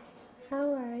 honey. How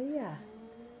are ya?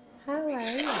 How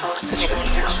are ya?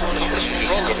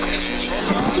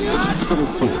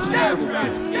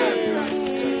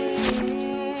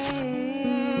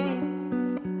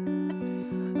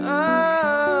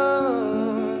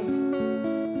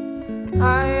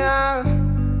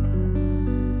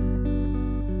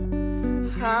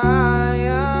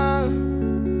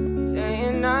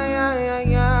 Saying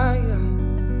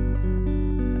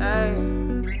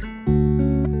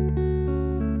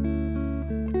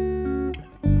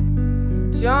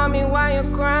tell me why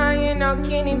you're crying, how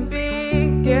can it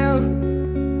big deal?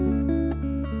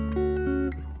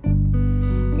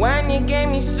 When you gave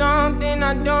me something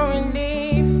I don't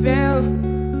really feel,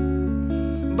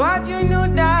 but you knew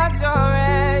that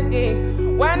already.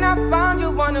 When I found you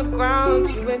on the ground,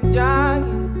 you were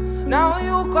dying. Now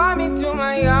you call me to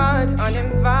my yard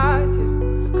uninvited.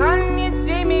 Can you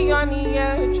see me on the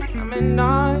edge? I'm in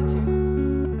nothing.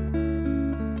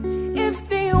 If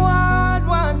the world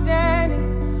was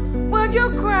ending, would you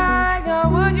cry or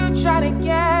would you try to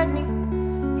get me?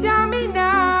 Tell me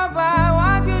now, I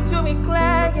want you to be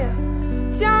clear, yeah.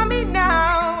 Tell me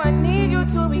now, I need you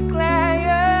to be clear,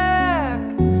 yeah.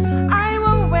 I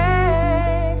will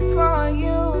wait for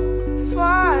you,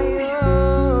 for you.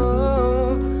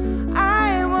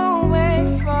 I will wait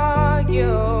for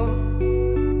you.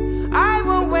 I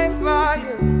will wait for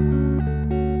you.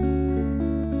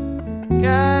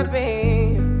 Yeah,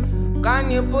 babe.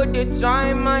 Can you put the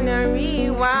time on a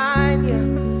rewind, yeah?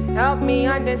 Help me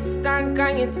understand,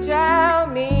 can you tell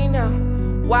me now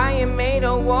why you made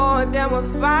a war that we're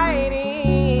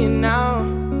fighting now?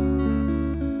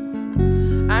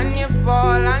 And you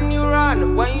fall and you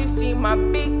run when you see my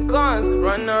big guns.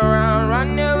 Run around,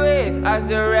 run away as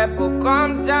the rebel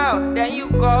comes out. Then you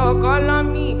call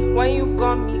on me. When you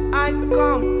call me, I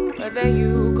come. But then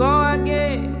you go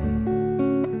again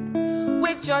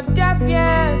with your deaf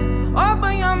ears.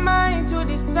 Open your mind to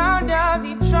the sound of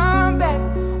the trumpet.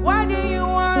 What do you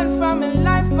want from a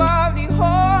life of the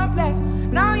hopeless?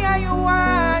 Now yeah, you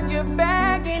want, you're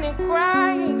begging and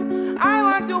crying. I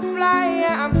want to fly,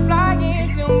 yeah, I'm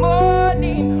flying till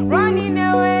morning. Running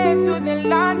away to the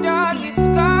land of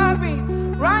discovery.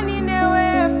 Running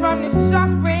away from the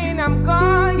suffering, I'm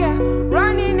gone.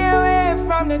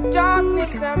 the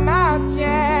darkness, I'm out,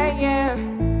 yeah, yeah.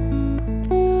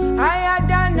 I had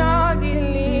done all the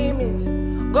limits,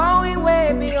 going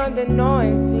way beyond the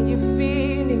noise in your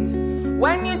feelings.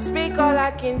 When you speak, all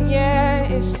I can hear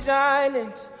is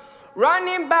silence.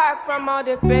 Running back from all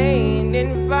the pain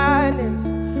and violence.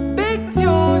 Big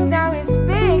tunes, now it's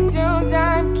big tunes,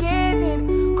 I'm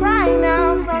kidding. Cry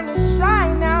now from the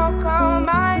side, now call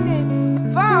my name.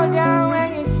 Fall down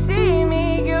when you see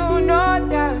me, you know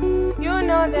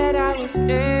that I was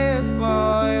there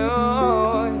for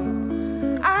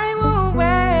you. I will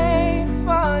wait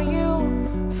for you,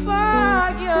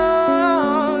 for you.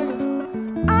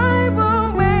 I will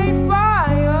wait for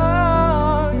you.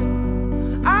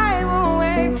 I will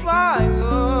wait for you.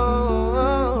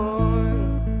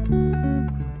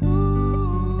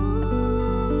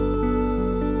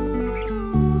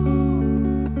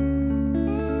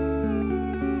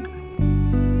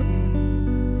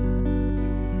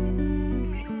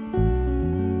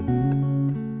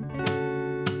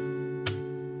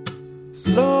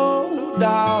 Slow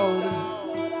down,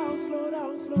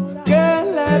 girl,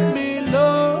 let me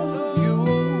love you.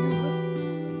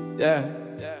 Yeah,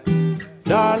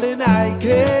 darling, I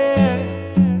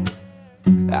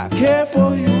care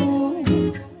for you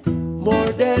more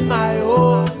than my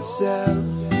own self.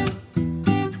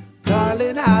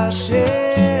 Darling, I'll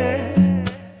share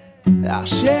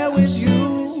with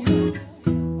you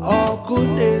all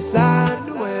goodness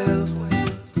and wealth.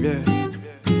 Yeah.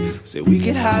 Say we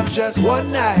can have just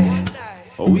one night,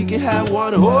 or we can have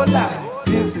one whole life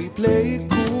if we play it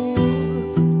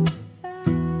cool.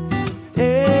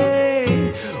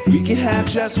 Hey, we can have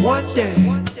just one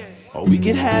day, or we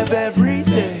can have every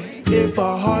day if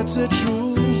our hearts are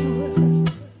true.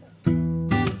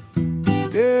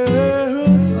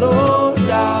 Girl, slow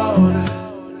down.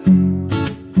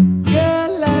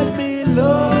 Girl, let me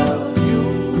love you.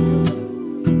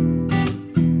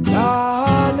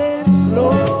 Darling,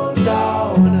 slow.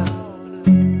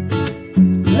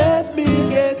 Let me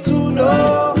get to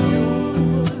know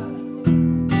you.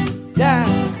 Yeah.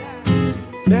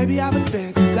 Baby, I've been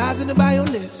fantasizing about your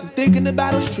lips and thinking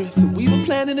about those trips that we were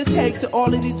planning to take to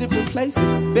all of these different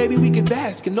places. Baby, we can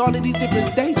bask in all of these different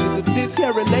stages of this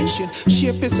here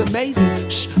relationship. It's amazing.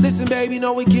 Shh, listen, baby,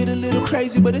 know we get a little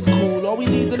crazy, but it's cool. All we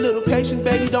need's a little patience,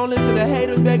 baby. Don't listen to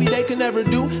haters, baby. They can never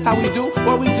do how we do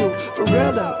what we do. For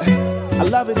real though, I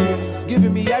love it. It's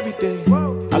giving me everything.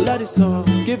 I love this song.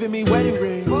 It's giving me wedding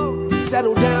rings.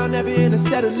 Settle down, never in a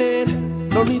settle in.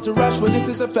 No need to rush when this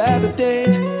is a forever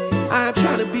thing. I am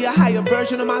trying to be a higher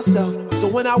version of myself. So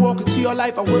when I walk into your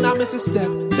life, I will not miss a step.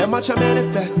 That much I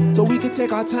manifest. So we can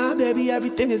take our time, baby.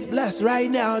 Everything is blessed right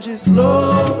now. Just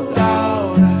slow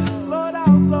down. Slow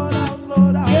down, slow down,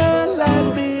 slow down. Girl,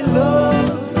 let me love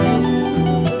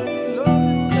you.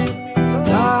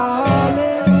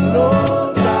 Darling,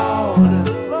 slow down.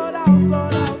 Slow down, slow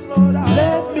down, slow down.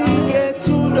 Let me get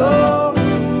to know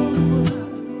you.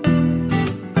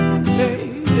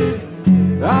 Hey, yeah.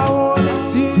 I wanna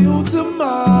see you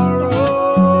tomorrow.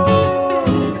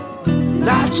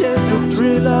 Not just the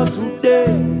thrill of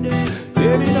today.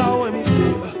 Baby, now when me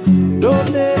say, don't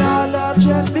let our love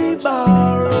just be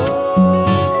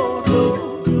borrowed.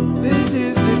 No, this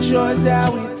is the choice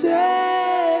that we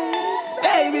take.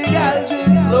 Baby, girl,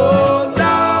 just slow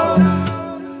down.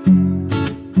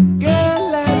 Girl,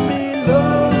 let me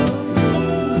love you.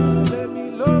 Let me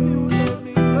love you, let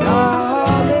me love you.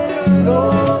 Darling,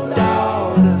 slow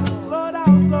down. Slow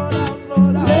down, slow down,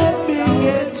 slow down. Let me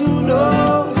get to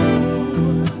know you.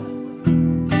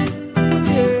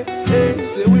 Yeah, yeah.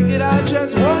 Say we could have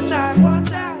just one night,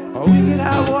 or we could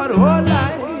have one whole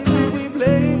life if we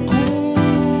play it cool.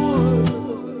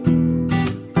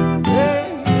 Hey,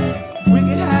 we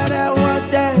could have that one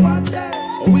day,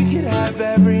 or we could have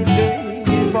everything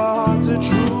if our hearts are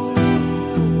true.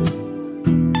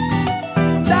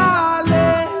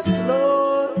 Darling,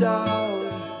 slow down.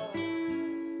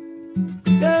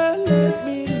 Girl, let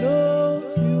me love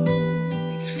you.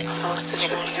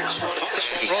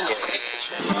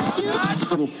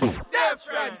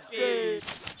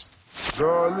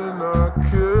 Darling, I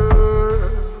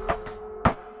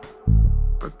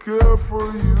care for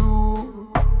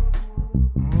you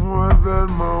more than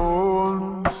my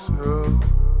own self.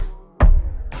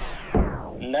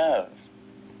 Love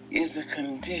is a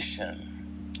condition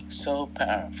so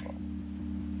powerful.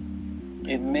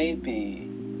 It may be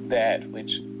that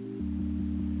which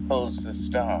holds the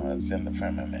stars in the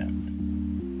firmament.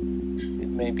 It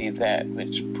may be that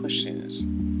which pushes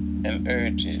and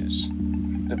urges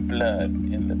the blood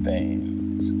in the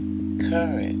veins.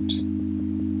 Courage.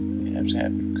 You have to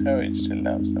have courage to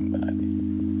love somebody.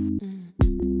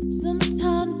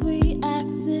 Sometimes we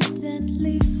accidentally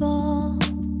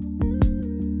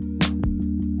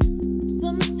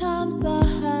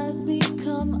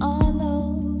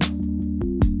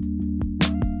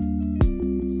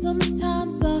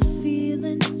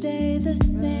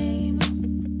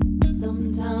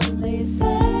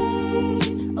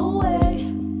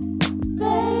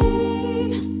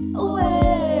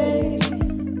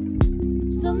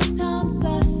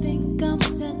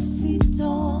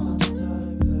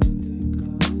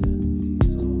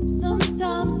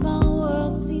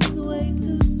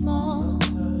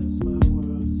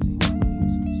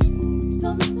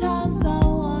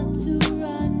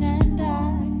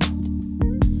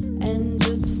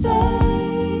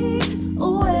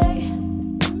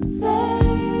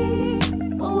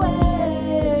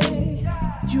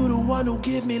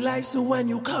give me life, so when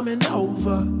you coming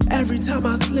over, every time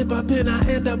I slip up and I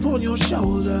end up on your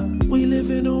shoulder. We live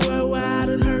in a world where I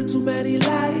done heard too many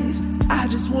lies. I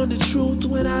just want the truth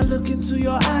when I look into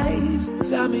your eyes.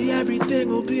 Tell me everything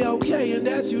will be okay and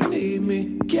that you need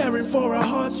me. Caring for a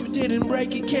heart you didn't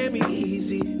break, it can't be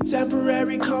easy.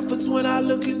 Temporary comforts when I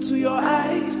look into your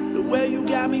eyes. The way you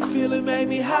got me feeling made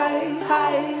me high,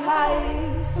 high,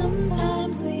 high.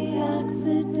 Sometimes we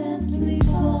accidentally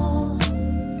fall.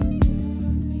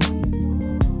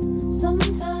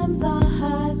 Sometimes our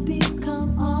highs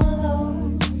become our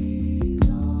lows.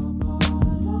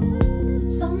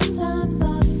 Sometimes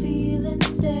our feelings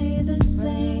stay the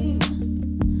same.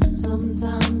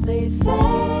 Sometimes they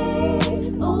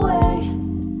fade away,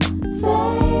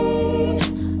 fade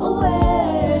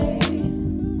away.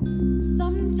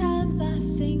 Sometimes I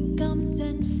think I'm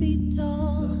 10 feet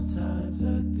tall. Sometimes I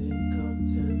think I'm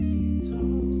 10 feet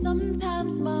tall.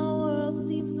 Sometimes my world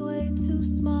seems way too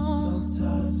small.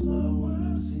 Sometimes my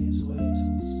world seems way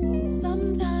too small.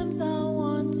 Sometimes I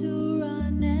want to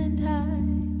run and hide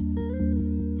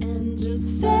and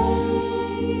just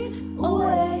fade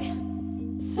away,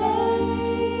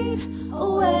 fade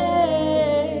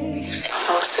away.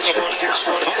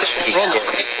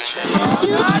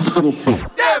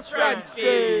 Death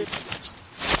Transfer.